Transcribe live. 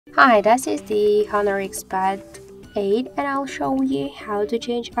Hi, this is the Honor X-Pad 8 and I'll show you how to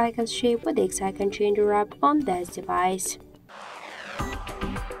change icon's shape with the X-Icon Changer app on this device.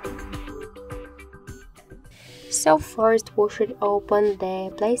 So first we should open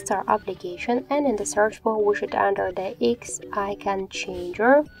the Play Store application and in the search bar we should enter the X-Icon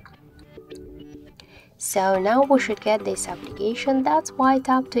Changer. So now we should get this application, that's why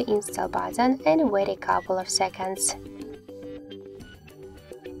tap the install button and wait a couple of seconds.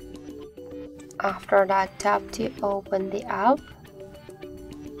 After that, tap to open the app.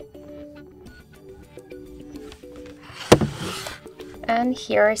 And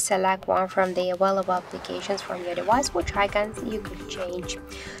here select one from the available applications from your device, which icons you could change.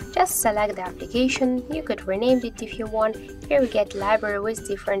 Just select the application, you could rename it if you want. Here we get library with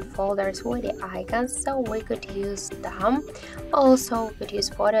different folders with the icons, so we could use them. Also, we could use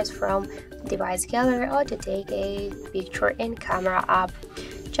photos from device gallery or to take a picture in camera app.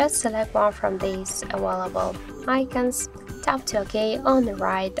 Just select one from these available icons, tap to OK on the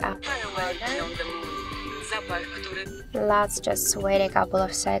right app. Let's just wait a couple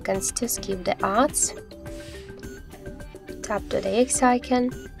of seconds to skip the ads. Tap to the X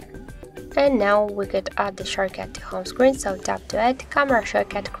icon. And now we could add the shortcut to home screen, so tap to add camera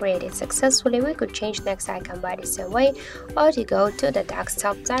shortcut created successfully. We could change next icon by the same way or to go to the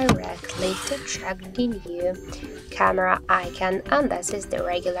desktop directly to check the new camera icon, and this is the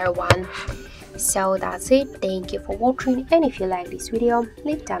regular one. So that's it, thank you for watching, and if you like this video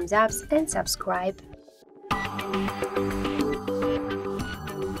leave thumbs up and subscribe.